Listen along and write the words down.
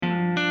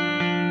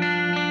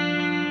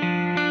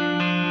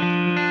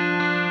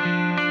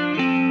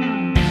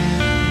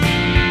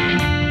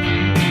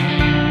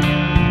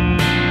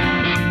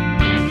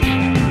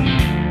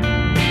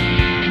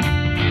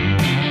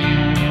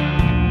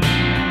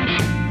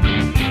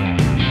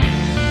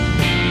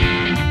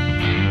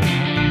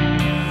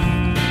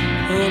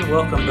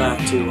welcome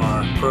back to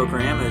our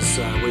program as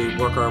we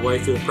work our way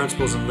through the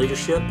principles in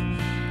leadership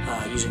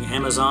using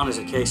Amazon as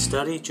a case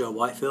study. Joe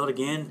Whitefield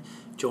again,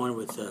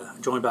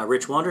 joined by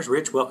Rich Wonders.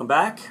 Rich, welcome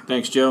back.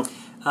 Thanks, Joe.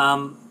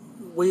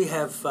 We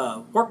have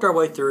worked our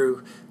way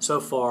through so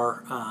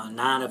far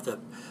 9 of the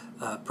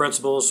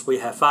principles. We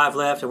have 5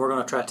 left, and we're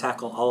going to try to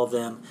tackle all of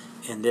them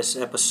in this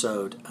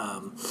episode.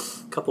 A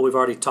couple we've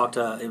already talked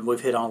and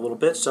we've hit on a little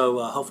bit, so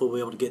hopefully we'll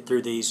be able to get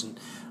through these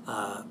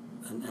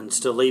and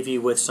still leave you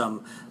with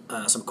some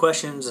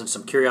questions and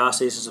some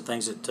curiosities and some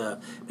things that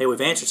maybe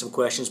we've answered some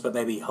questions, but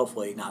maybe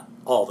hopefully not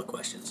all the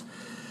questions.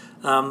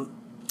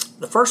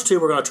 The first 2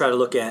 we're going to try to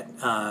look at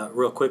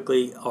real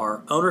quickly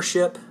are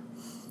ownership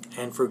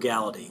and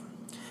frugality.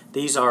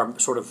 These are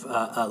sort of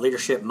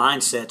leadership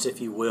mindsets,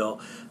 if you will.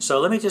 So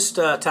let me just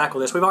tackle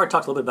this. We've already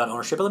talked a little bit about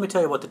ownership, but let me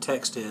tell you what the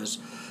text is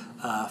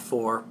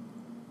for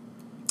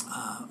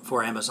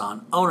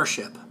Amazon.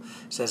 Ownership.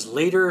 It says,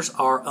 leaders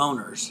are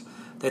owners.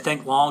 They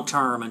think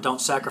long-term and don't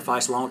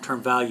sacrifice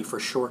long-term value for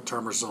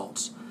short-term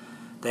results.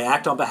 They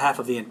act on behalf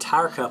of the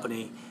entire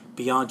company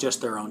beyond just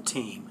their own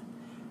team.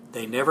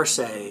 They never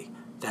say,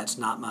 that's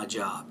not my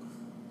job.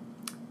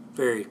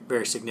 Very,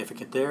 very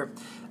significant there.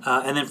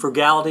 And then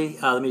frugality,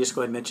 let me just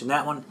go ahead and mention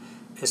that one.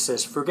 It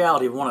says,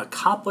 frugality, we want to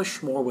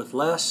accomplish more with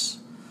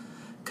less.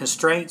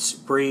 Constraints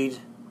breed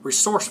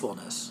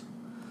resourcefulness,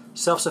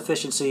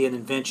 self-sufficiency, and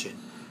invention.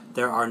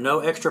 There are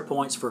no extra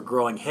points for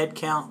growing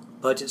headcount,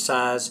 budget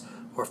size,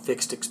 or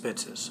fixed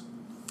expenses.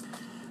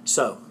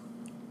 So,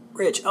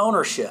 Rich,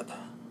 ownership.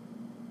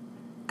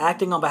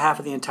 Acting on behalf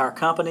of the entire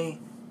company,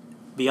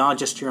 beyond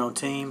just your own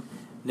team,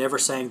 never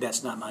saying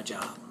that's not my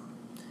job.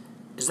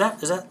 Is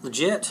that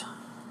legit?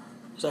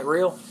 Is that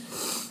real?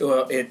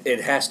 Well,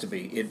 it has to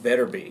be. It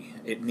better be.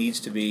 It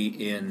needs to be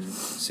in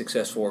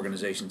successful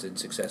organizations and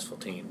successful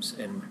teams.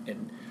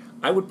 And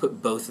I would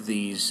put both of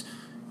these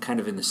kind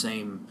of in the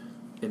same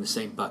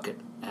bucket.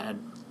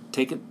 And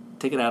take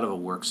it out of a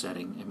work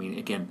setting. I mean,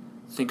 again,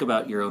 think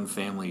about your own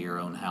family, your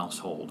own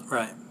household.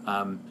 Right.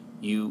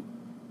 You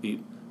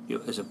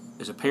as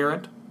a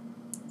parent,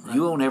 right,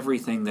 you own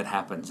everything that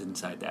happens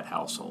inside that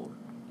household.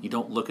 You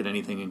don't look at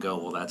anything and go,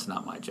 well, that's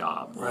not my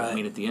job. Well, right. I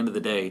mean, at the end of the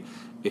day,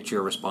 it's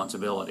your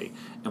responsibility.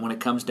 And when it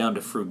comes down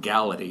to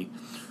frugality,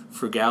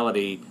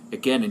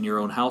 again, in your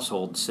own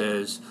household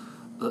says,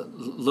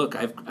 look,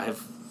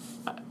 I've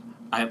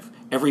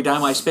every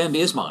dime I spend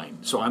is mine,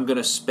 so I'm going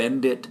to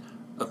spend it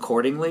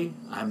accordingly.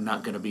 I'm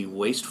not going to be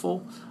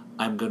wasteful.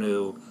 I'm going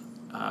to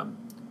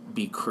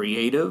be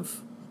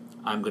creative.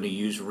 I'm going to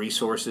use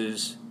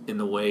resources in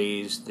the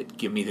ways that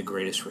give me the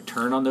greatest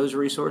return on those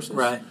resources.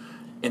 Right.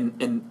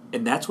 And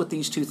that's what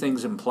these 2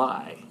 things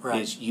imply.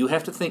 Right. Is you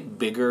have to think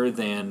bigger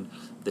than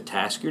the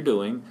task you're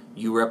doing.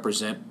 You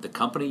represent the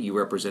company, you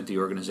represent the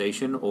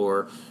organization,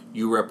 or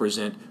you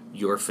represent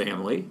your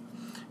family.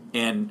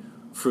 And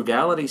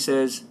frugality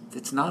says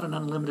it's not an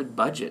unlimited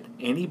budget.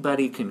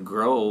 Anybody can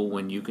grow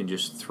when you can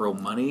just throw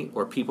money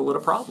or people at a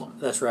problem.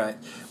 That's right.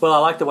 Well, I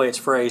like the way it's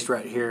phrased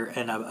right here,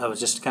 and I was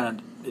just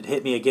it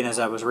hit me again as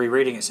I was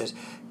rereading. It says,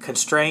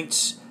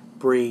 constraints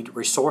breed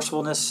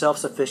resourcefulness,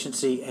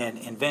 self-sufficiency, and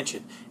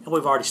invention. And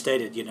we've already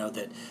stated,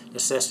 that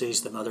necessity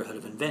is the motherhood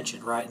of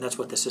invention, right? And that's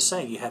what this is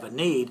saying. You have a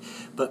need,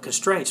 but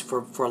constraints,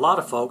 for a lot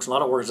of folks, a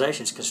lot of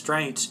organizations,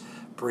 constraints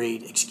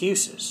breed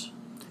excuses.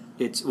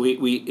 It's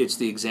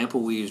the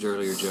example we used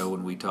earlier, Joe,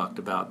 when we talked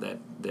about that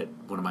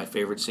one of my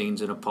favorite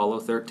scenes in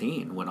Apollo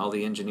 13, when all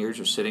the engineers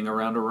are sitting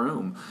around a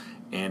room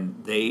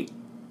and they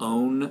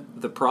own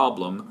the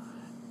problem,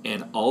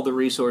 and all the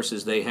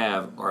resources they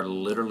have are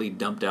literally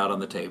dumped out on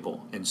the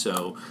table. And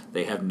so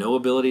they have no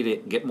ability to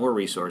get more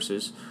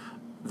resources.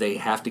 They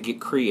have to get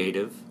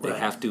creative. They right.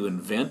 have to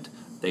invent.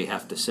 They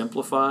have to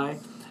simplify.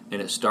 And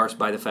it starts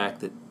by the fact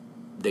that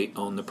they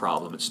own the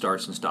problem. It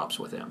starts and stops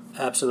with them.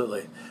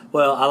 Absolutely.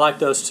 Well, I like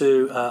those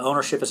 2.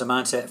 Ownership as a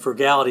mindset,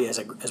 frugality as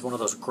one of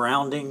those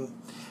grounding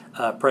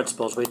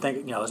principles. We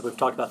think, as we've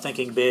talked about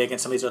thinking big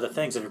and some of these other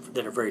things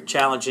that are very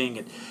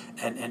challenging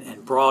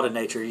and broad in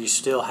nature, you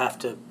still have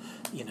to,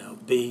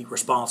 be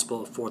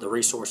responsible for the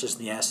resources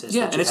and the assets.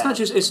 Yeah, that and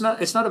you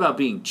have. it's not about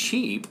being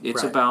cheap.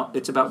 It's right.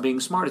 about being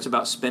smart. It's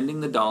about spending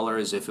the dollar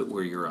as if it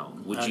were your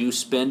own. Would you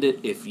spend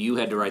it if you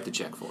had to write the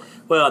check for it?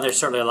 Well, there's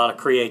certainly a lot of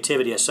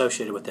creativity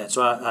associated with that,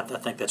 so I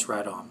think that's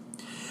right on.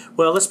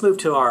 Well, let's move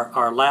to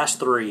our last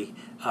 3,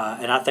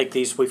 and I think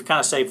we've kind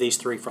of saved these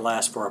 3 for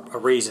last for a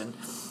reason.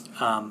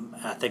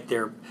 I think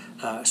they're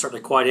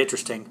certainly quite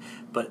interesting,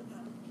 but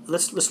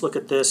let's look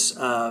at this.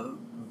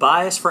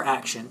 Bias for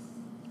action.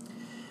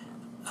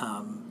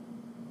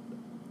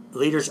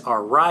 Leaders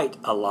are right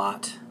a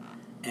lot,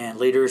 and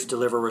leaders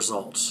deliver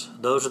results.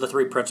 Those are the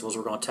 3 principles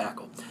we're going to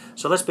tackle.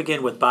 So let's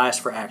begin with bias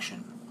for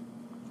action.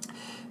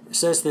 It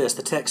says this,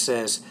 the text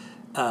says,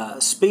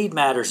 speed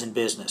matters in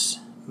business.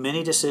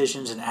 Many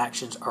decisions and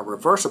actions are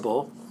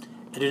reversible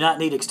and do not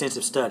need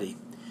extensive study.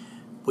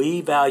 We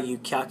value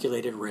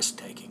calculated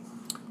risk-taking.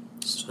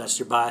 So that's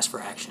your bias for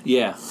action.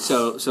 Yeah.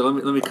 So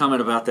let me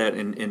comment about that.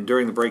 And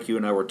during the break, you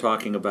and I were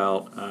talking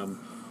about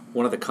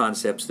one of the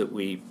concepts that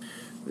we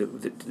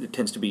that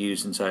tends to be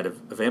used inside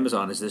of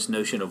Amazon is this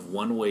notion of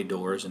one-way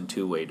doors and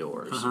two-way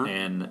doors,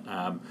 and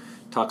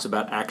talks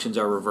about actions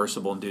are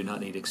reversible and do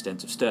not need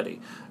extensive study.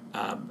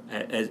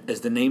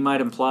 As the name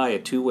might imply, a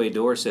two-way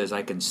door says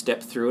I can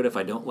step through it. If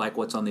I don't like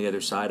what's on the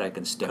other side, I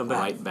can step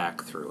right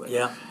back through it.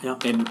 Yeah.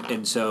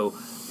 And so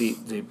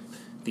the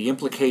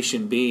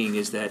implication being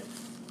is that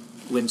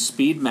when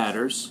speed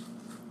matters,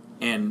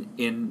 and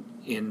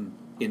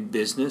in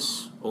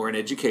business or in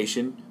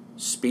education,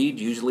 speed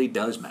usually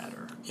does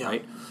matter,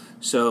 right?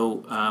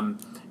 So,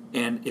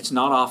 and it's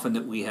not often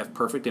that we have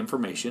perfect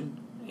information.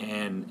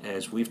 And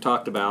as we've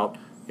talked about,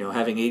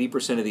 having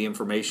 80% of the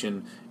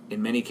information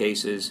in many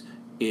cases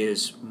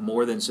is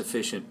more than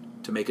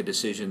sufficient to make a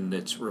decision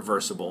that's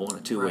reversible in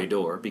a two-way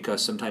door,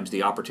 because sometimes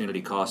the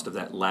opportunity cost of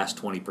that last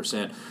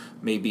 20%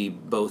 may be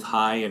both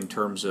high in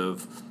terms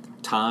of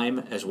time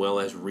as well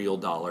as real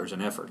dollars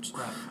and efforts.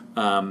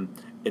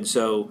 And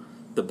so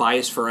the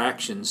bias for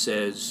action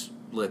says,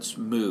 let's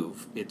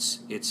move. It's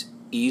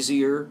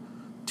easier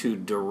to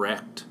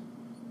direct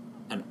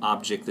an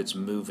object that's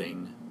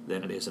moving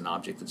than it is an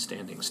object that's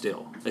standing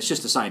still. It's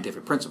just a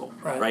scientific principle,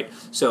 right?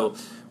 So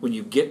when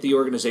you get the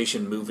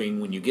organization moving,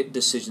 when you get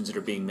decisions that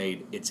are being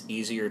made, it's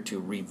easier to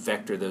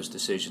re-vector those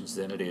decisions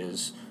than it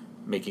is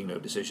making no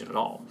decision at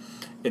all.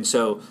 And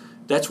so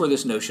that's where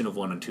this notion of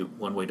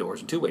one-way doors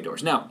and two-way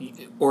doors. Now,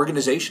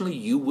 organizationally,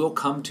 you will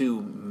come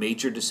to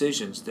major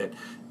decisions that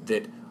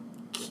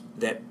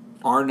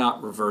are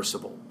not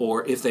reversible,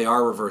 or if they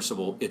are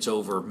reversible, it's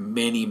over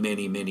many,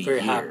 many, many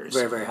years.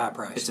 Very, very high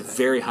price. It's a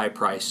very high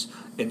price,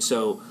 and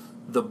so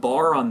the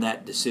bar on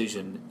that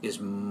decision is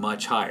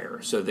much higher.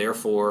 So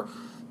therefore,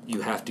 you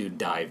have to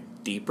dive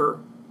deeper,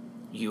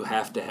 you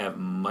have to have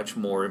much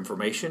more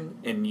information,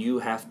 and you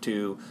have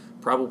to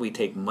probably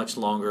take much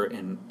longer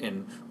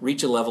and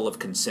reach a level of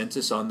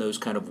consensus on those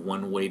kind of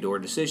one-way door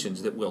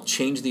decisions that will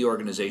change the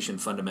organization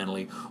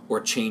fundamentally or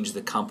change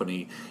the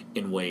company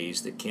in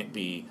ways that can't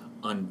be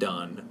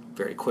undone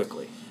very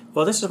quickly.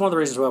 Well, this is one of the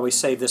reasons why we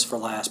save this for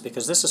last,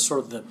 because this is sort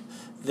of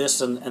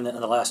this and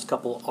the last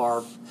couple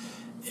are,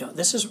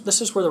 this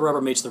is where the rubber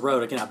meets the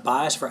road. Again, a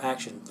bias for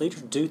action.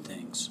 Leaders do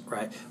things,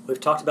 right? We've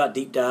talked about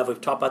deep dive,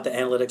 we've talked about the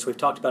analytics, we've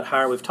talked about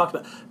hiring,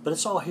 but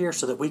it's all here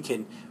so that we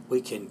can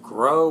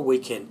grow, we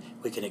can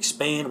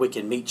expand, we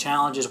can meet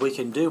challenges, we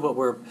can do what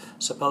we're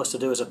supposed to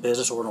do as a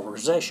business or an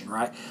organization,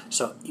 right?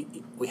 So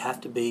we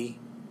have to be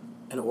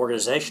an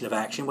organization of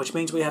action, which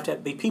means we have to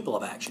be people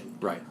of action,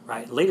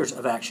 right? Leaders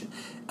of action.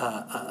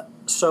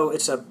 So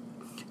it's a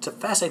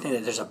fascinating thing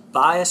that there's a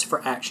bias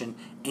for action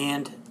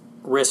and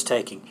risk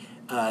taking.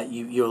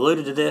 You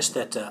alluded to this,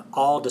 that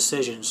all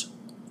decisions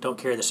don't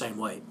carry the same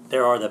weight.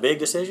 There are the big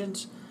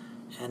decisions,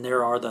 and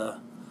there are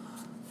the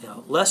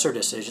lesser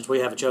decisions. We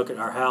have a joke at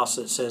our house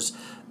that says,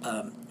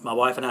 my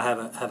wife and I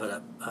have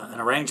an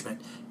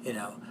arrangement.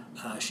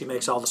 She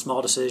makes all the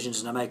small decisions,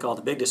 and I make all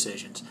the big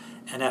decisions.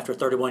 And after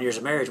 31 years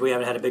of marriage, we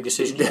haven't had a big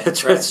decision yet.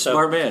 That's right.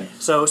 Smart man.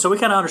 So we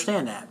kind of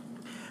understand that.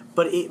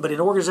 But in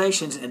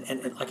organizations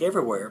and like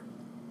everywhere,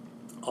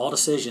 all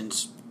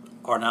decisions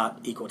are not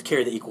equal, to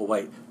carry the equal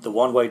weight. The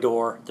one-way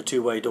door, the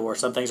two-way door,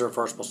 some things are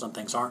reversible, some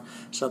things aren't,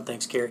 some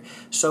things carry.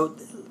 So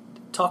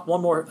talk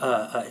one more,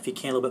 if you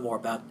can, a little bit more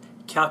about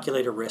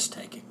calculated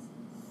risk-taking.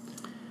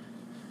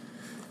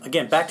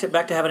 Again, back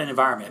to having an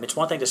environment. I mean, it's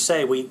one thing to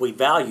say we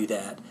value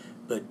that,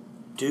 but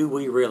do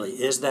we really?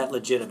 Is that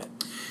legitimate?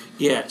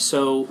 Yeah.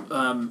 So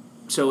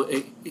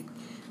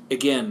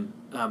again,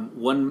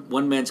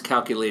 one man's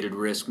calculated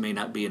risk may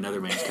not be another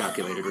man's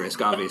calculated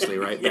risk. Obviously,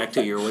 right? Back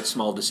to your what's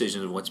small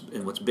decisions and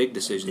what's big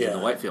decisions in the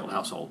Whitefield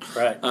household.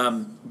 Right.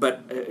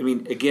 But I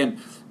mean,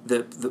 again,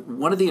 the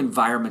one of the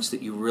environments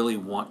that you really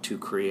want to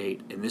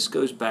create, and this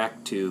goes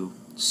back to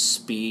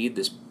speed,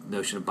 this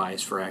notion of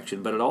bias for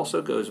action, but it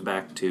also goes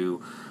back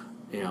to,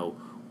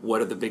 what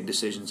are the big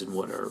decisions and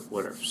what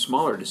are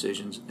smaller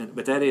decisions.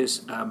 But that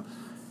is,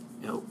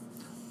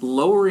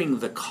 lowering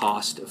the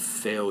cost of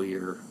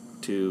failure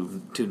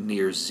to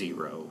near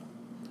zero.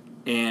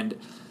 And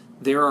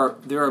there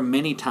are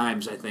many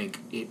times, I think,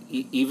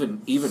 even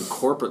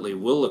corporately,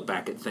 we'll look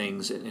back at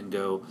things and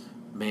go,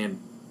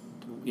 man,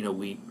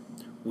 we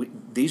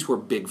these were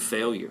big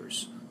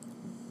failures.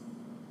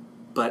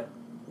 But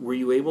were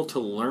you able to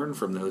learn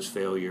from those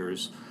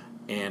failures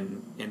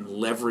and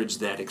leverage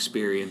that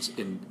experience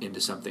into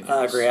something else?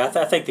 I agree.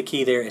 I think the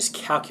key there is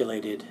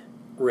calculated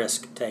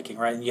risk taking,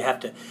 right? And you have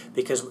to,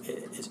 because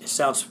it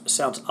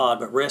sounds odd,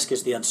 but risk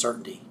is the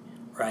uncertainty,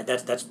 right?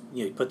 That's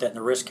you put that in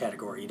the risk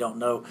category. You don't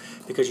know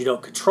because you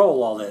don't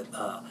control all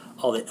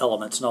the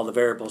elements and all the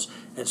variables,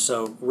 and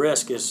so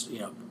risk is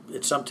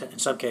in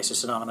some cases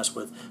synonymous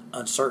with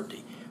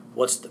uncertainty.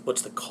 What's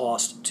the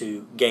cost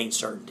to gain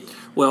certainty?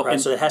 Well, right?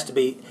 So there has to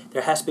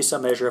be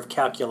some measure of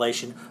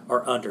calculation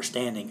or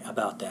understanding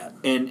about that.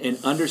 And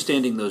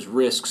understanding those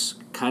risks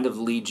kind of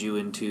leads you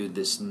into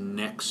this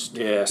next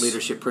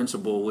leadership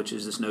principle, which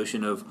is this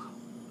notion of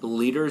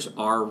leaders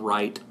are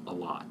right a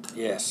lot.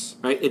 Yes.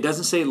 Right? It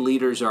doesn't say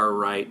leaders are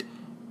right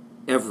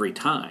every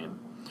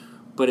time,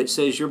 but it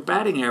says your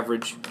batting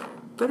average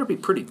better be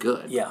pretty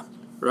good. Yeah.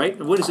 right?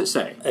 And what does it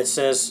say? It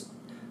says,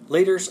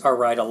 leaders are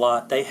right a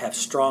lot. They have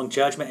strong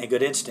judgment and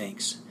good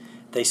instincts.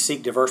 They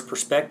seek diverse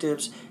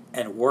perspectives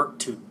and work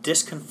to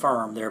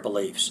disconfirm their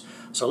beliefs.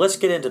 So let's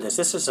get into this.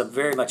 This is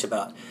very much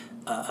about,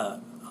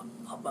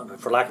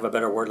 for lack of a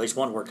better word, at least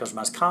one word comes to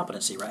mind, is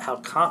competency, right? How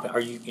competent are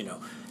you?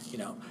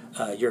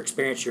 Your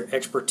experience, your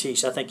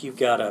expertise. I think you've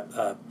got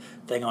a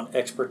thing on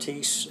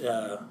expertise.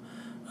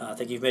 I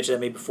think you've mentioned to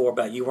me before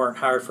about you weren't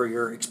hired for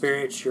your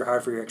experience; you're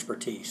hired for your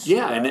expertise.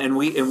 Yeah, right? and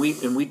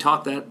we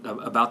talked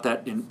about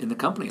that in the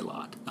company a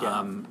lot.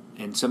 Yeah.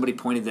 And somebody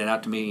pointed that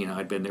out to me.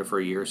 I'd been there for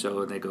a year or so,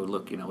 and they go,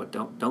 "Look,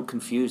 don't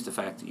confuse the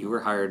fact that you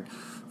were hired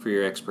for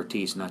your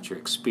expertise, not your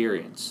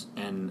experience."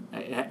 And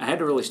I had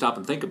to really stop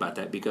and think about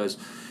that, because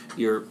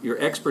your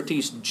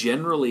expertise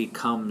generally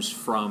comes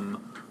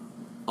from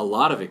a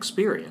lot of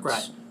experience,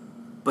 right?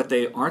 But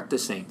they aren't the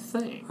same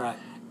thing, right?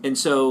 And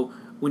so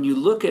when you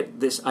look at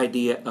this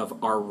idea of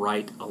 "are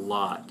right a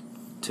lot,"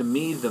 to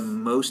me, the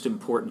most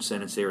important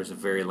sentence there is the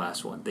very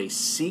last one. They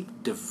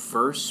seek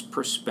diverse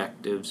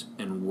perspectives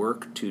and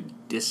work to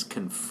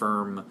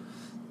disconfirm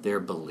their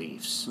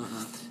beliefs.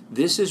 Mm-hmm.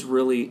 This is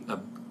really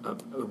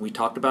we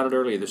talked about it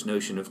earlier, this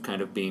notion of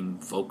kind of being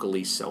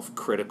vocally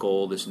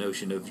self-critical, this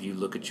notion of you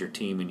look at your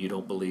team and you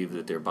don't believe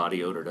that their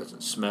body odor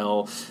doesn't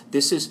smell.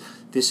 This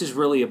is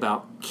really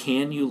about,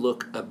 can you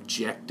look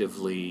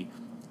objectively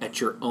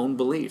at your own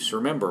beliefs?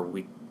 Remember,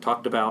 we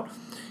talked about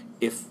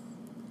if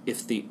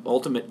the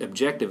ultimate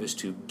objective is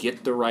to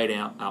get the right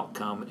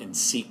outcome and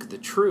seek the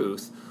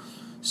truth,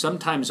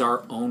 sometimes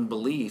our own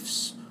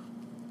beliefs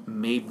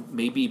may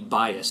be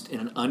biased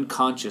in an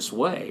unconscious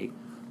way,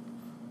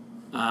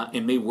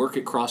 and may work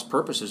at cross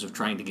purposes of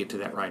trying to get to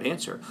that right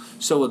answer.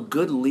 So a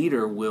good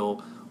leader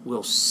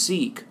will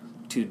seek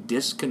to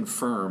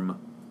disconfirm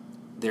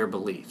their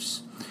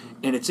beliefs.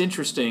 And it's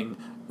interesting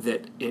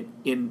that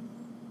in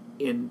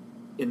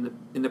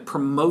the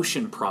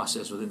promotion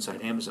process with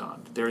inside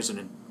Amazon, there's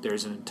an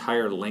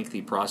entire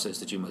lengthy process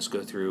that you must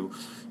go through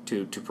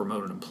to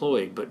promote an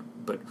employee. But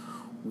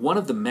one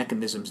of the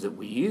mechanisms that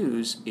we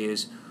use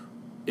is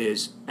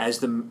as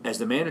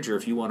the manager,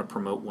 if you want to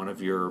promote one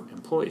of your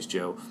employees,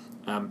 Joe,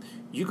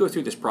 you go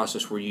through this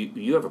process where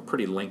you have a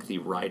pretty lengthy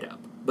write-up.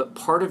 But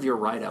part of your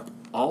write-up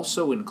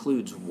also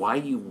includes why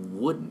you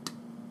wouldn't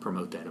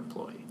promote that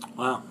employee.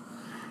 Wow.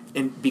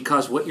 And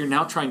because what you're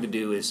now trying to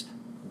do is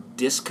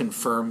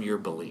disconfirm your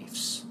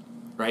beliefs,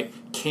 right?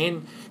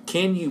 Can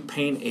you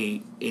paint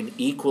an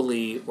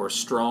equally or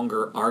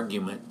stronger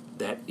argument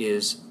that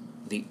is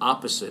the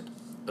opposite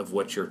of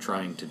what you're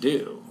trying to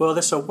do? Well,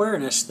 this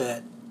awareness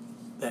that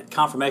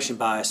confirmation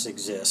bias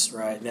exists,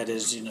 right? And that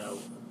is,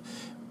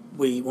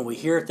 when we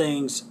hear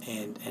things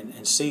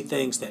and see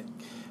things that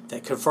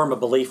confirm a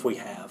belief we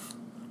have,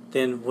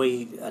 then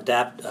we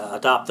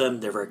adopt them.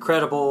 They're very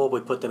credible.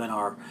 We put them in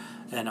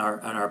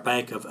our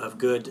bank of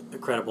good,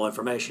 credible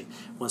information.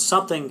 When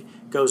something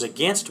goes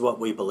against what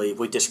we believe,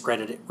 we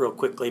discredit it real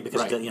quickly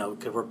because right.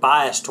 Because we're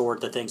biased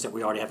toward the things that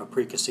we already have a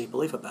preconceived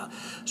belief about.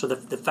 So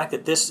the fact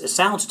that it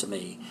sounds to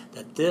me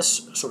that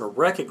this sort of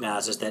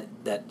recognizes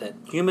that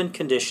human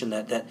condition,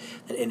 that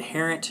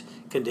inherent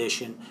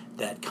condition,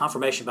 that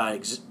confirmation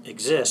bias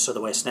exists. So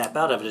the way to snap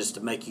out of it is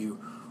to make you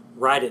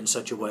write it in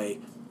such a way.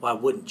 Why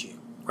wouldn't you?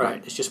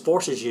 Right. It just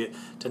forces you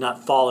to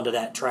not fall into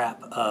that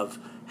trap of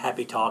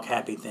happy talk,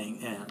 happy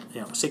thing,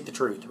 and seek the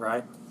truth,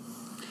 right?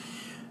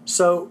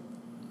 So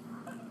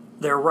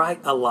they're right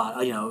a lot,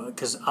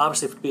 because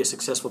obviously to be a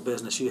successful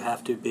business, you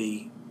have to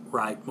be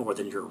right more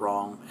than you're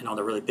wrong, and on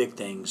the really big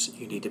things,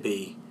 you need to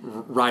be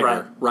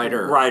righter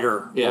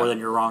yeah. more than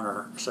you're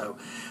wronger. So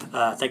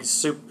I think it's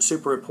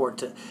super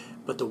important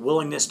but the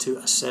willingness to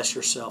assess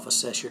yourself,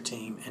 assess your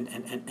team,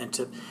 and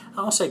to,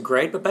 I won't say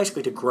grade, but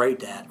basically to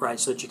grade that, right,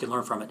 so that you can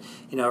learn from it.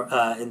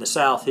 In the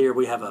South here,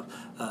 we have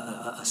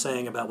a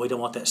saying about we don't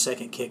want that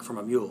second kick from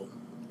a mule,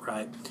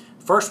 right?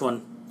 First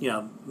one,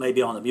 may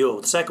be on the mule,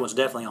 but the second one's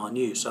definitely on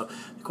you. So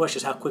the question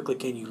is, how quickly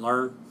can you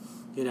learn?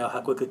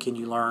 How quickly can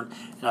you learn?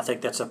 And I think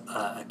that's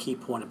a key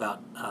point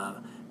about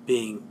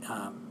being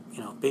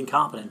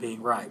competent,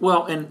 being right.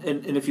 Well, and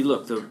if you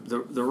look,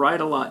 the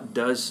right a lot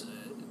does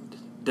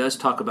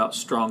talk about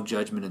strong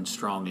judgment and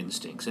strong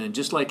instincts. And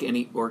just like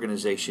any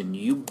organization,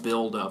 you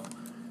build up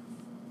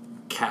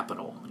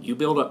capital. You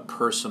build up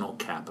personal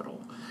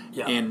capital.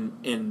 Yeah.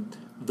 And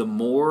the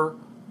more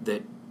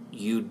that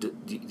you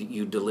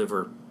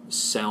deliver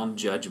sound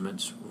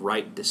judgments,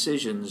 right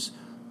decisions,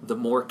 the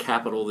more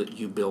capital that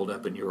you build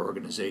up in your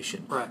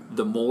organization. Right.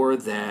 The more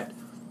that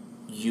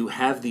you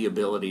have the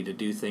ability to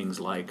do things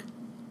like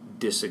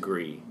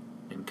disagree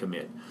and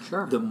commit.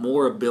 Sure. The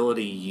more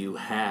ability you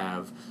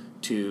have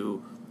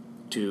to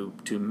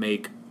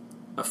make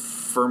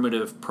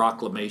affirmative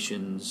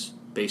proclamations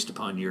based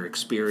upon your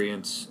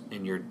experience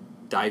and your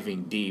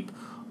diving deep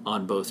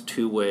on both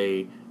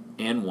two-way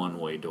and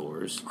one-way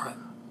doors. Right.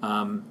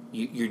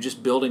 You're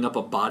just building up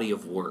a body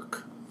of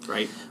work,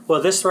 right?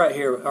 Well, this right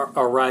here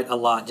are right a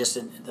lot. Just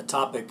in the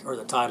topic or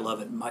the title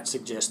of it might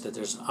suggest that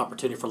there's an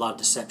opportunity for a lot of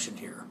deception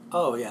here.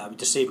 oh yeah, I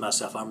deceive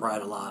myself, I'm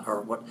right a lot,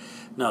 or what.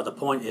 No, the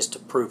point is to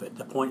prove it.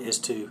 The point is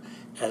to,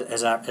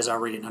 as I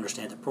read it and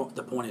understand,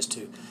 the point is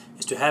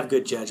to have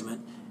good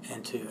judgment,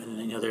 and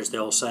there's the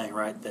old saying,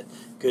 right, that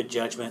good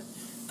judgment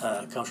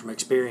comes from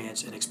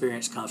experience, and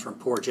experience comes from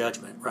poor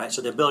judgment, right?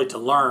 So the ability to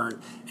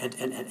learn and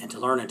to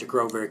learn and to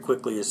grow very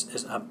quickly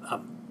is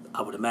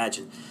I would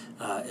imagine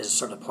is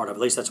certainly part of it.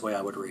 At least that's the way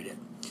I would read it.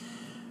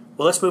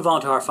 Well, let's move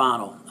on to our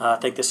final. I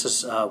think this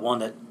is one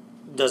that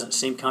doesn't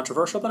seem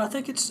controversial, but I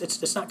think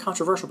it's not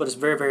controversial, but it's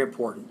very, very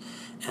important.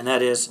 And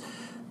that is,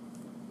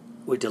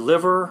 we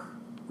deliver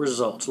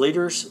results.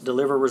 Leaders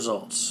deliver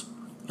results.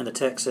 And the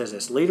text says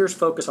this: leaders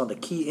focus on the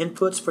key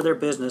inputs for their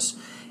business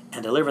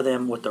and deliver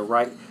them with the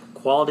right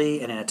quality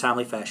and in a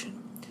timely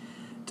fashion.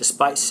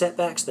 Despite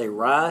setbacks, they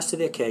rise to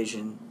the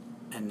occasion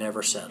and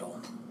never settle.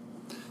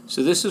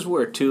 So this is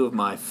where two of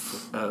my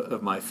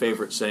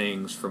favorite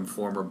sayings from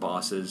former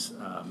bosses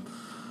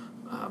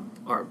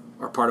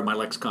are part of my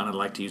lexicon. I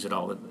like to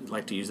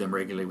use them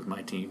regularly with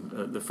my team.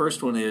 The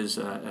first one is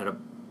at a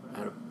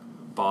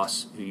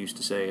boss who used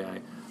to say,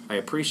 "I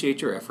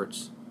appreciate your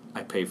efforts.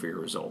 I pay for your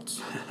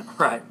results."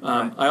 Right.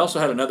 I also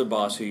had another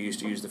boss who used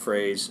to use the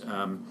phrase,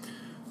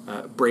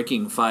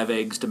 "breaking 5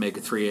 eggs to make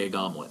a 3-egg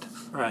omelet."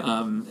 Right.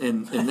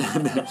 And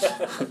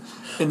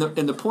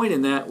the point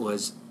in that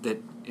was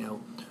that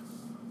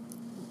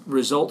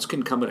results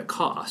can come at a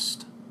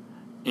cost,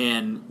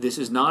 and this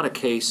is not a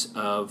case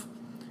of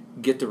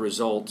get the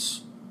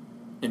results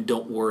and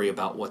don't worry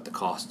about what the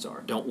costs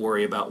are. Don't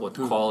worry about what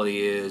the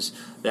quality is.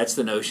 That's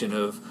the notion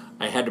of,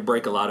 I had to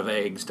break a lot of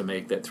eggs to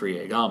make that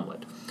 3-egg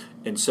omelet.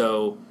 And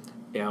so,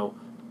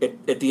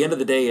 at the end of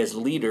the day, as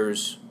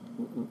leaders,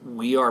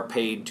 we are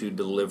paid to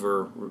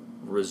deliver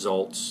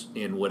results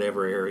in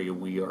whatever area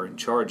we are in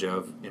charge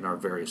of in our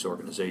various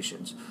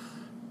organizations.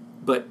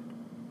 But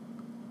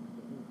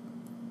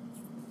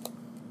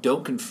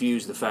don't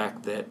confuse the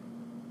fact that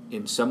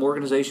in some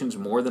organizations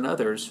more than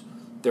others,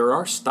 there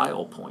are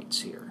style points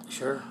here.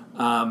 Sure.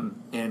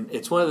 And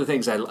it's one of the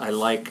things I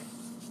like.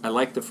 I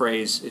like the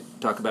phrase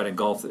talk about in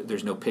golf that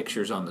there's no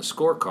pictures on the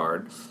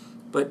scorecard.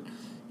 But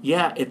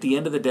yeah, at the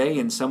end of the day,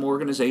 in some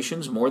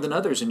organizations more than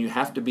others, and you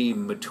have to be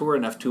mature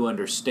enough to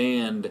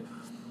understand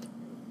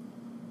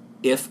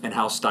if and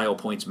how style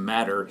points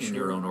matter in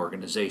your own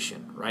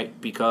organization,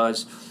 right?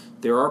 Because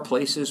there are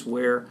places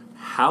where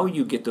how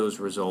you get those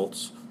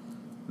results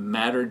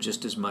matter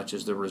just as much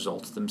as the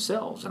results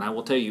themselves. And I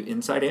will tell you,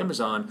 inside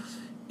Amazon,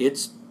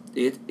 it's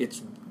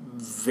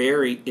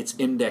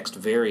indexed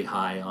very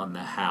high on the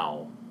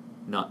how,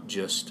 not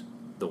just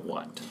the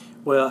what.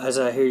 Well, as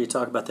I hear you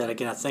talk about that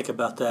again, I think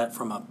about that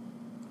from a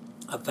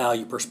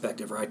value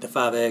perspective, right? The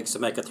 5 eggs to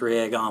make a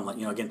 3-egg omelet.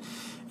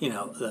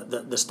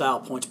 The style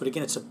points, but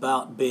again, it's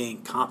about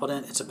being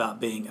competent. It's about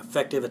being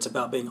effective. It's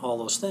about being all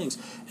those things.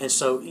 And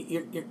so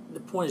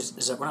the point is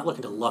that we're not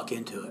looking to luck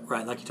into it,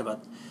 right? Like you talk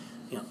about,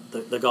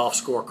 the golf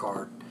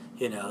scorecard.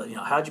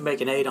 How'd you make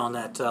an 8 on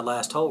that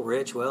last hole,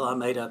 Rich? Well, I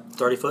made a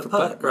 30-foot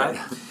putt, right?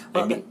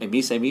 Well,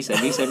 me. So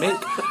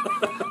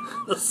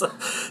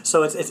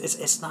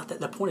it's not that.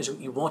 The point is,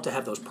 you want to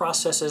have those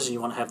processes, you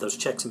want to have those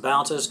checks and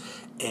balances,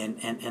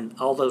 and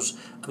all those.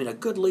 I mean, a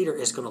good leader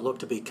is going to look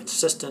to be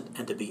consistent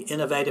and to be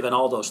innovative and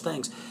all those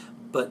things,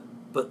 but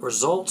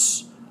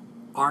results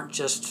aren't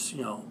just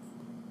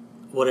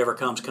whatever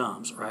comes,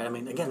 right? I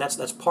mean, again,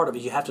 that's part of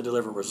it. You have to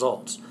deliver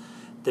results.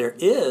 There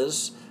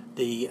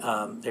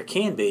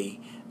can be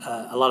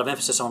a lot of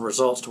emphasis on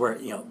results to where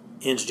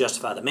ends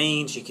justify the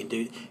means. You can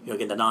do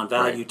again the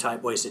non-value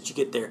type ways that you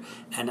get there,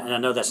 and I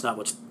know that's not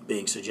what's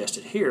being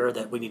suggested here.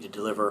 That we need to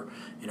deliver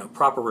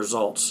proper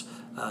results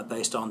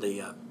based on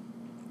the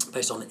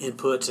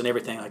inputs and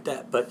everything like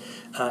that. But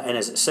and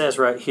as it says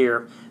right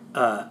here,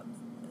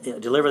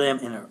 deliver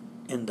them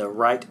in the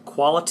right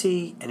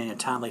quality and in a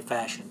timely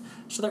fashion.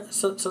 So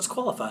it's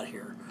qualified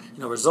here.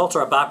 Results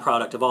are a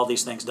byproduct of all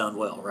these things done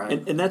well,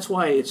 right? And that's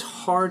why it's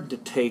hard to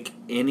take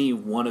any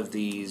one of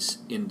these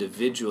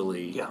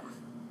individually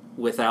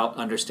without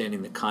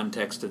understanding the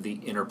context of the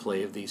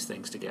interplay of these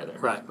things together.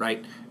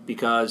 Right?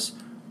 Because,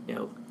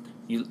 you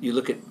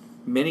look at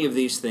many of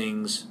these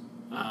things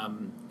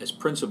as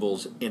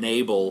principles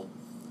enable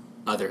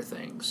other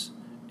things.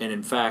 And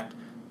in fact,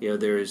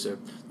 there's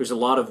a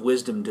lot of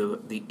wisdom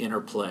to the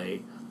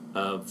interplay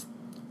of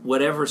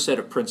whatever set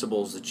of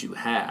principles that you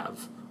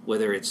have,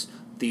 whether it's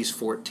these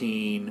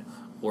 14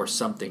 or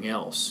something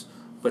else.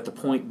 But the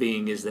point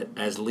being is that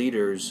as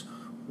leaders,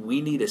 we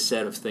need a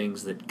set of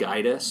things that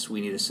guide us.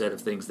 We need a set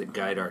of things that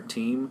guide our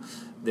team,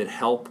 that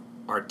help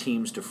our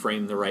teams to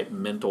frame the right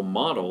mental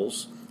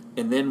models,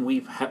 and then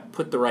we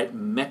put the right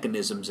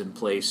mechanisms in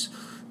place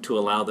to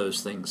allow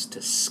those things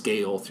to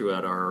scale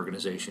throughout our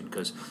organization.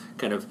 Because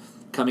kind of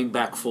coming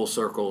back full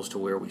circles to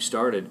where we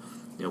started,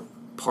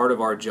 part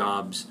of our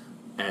jobs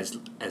as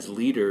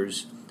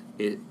leaders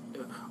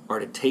are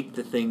to take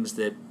the things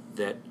that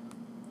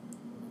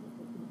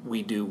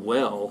we do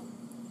well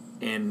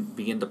and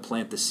begin to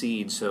plant the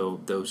seed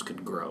so those can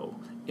grow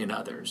in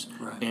others.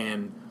 Right.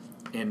 And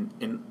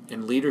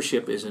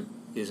leadership isn't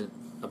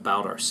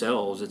about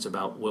ourselves. It's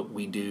about what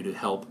we do to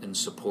help and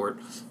support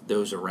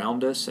those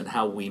around us and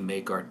how we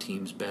make our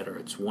teams better.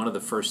 It's one of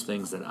the first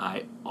things that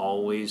I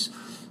always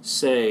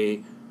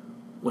say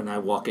when I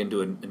walk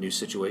into a new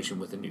situation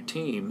with a new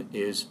team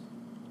is,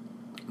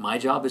 my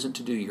job isn't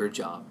to do your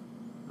job.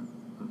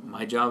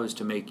 My job is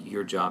to make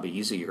your job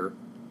easier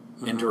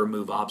and to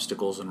remove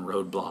obstacles and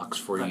roadblocks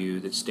for you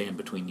that stand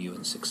between you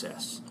and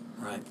success.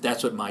 Right.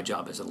 That's what my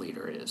job as a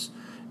leader is.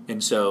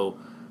 And so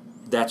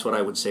that's what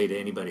I would say to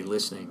anybody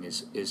listening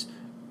is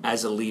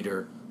as a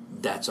leader,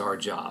 that's our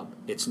job.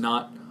 It's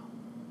not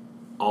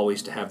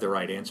always to have the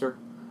right answer.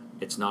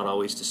 It's not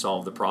always to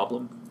solve the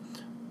problem,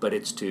 but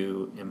it's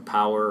to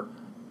empower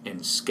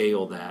and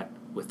scale that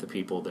with the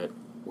people that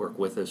work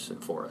with us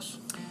and for us.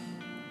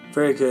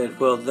 Very good.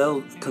 Well,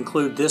 they'll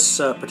conclude this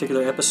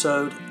particular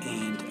episode,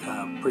 and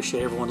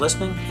appreciate everyone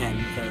listening. And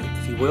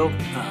if you will,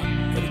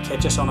 maybe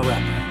catch us on a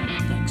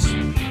wrap.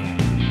 Thanks.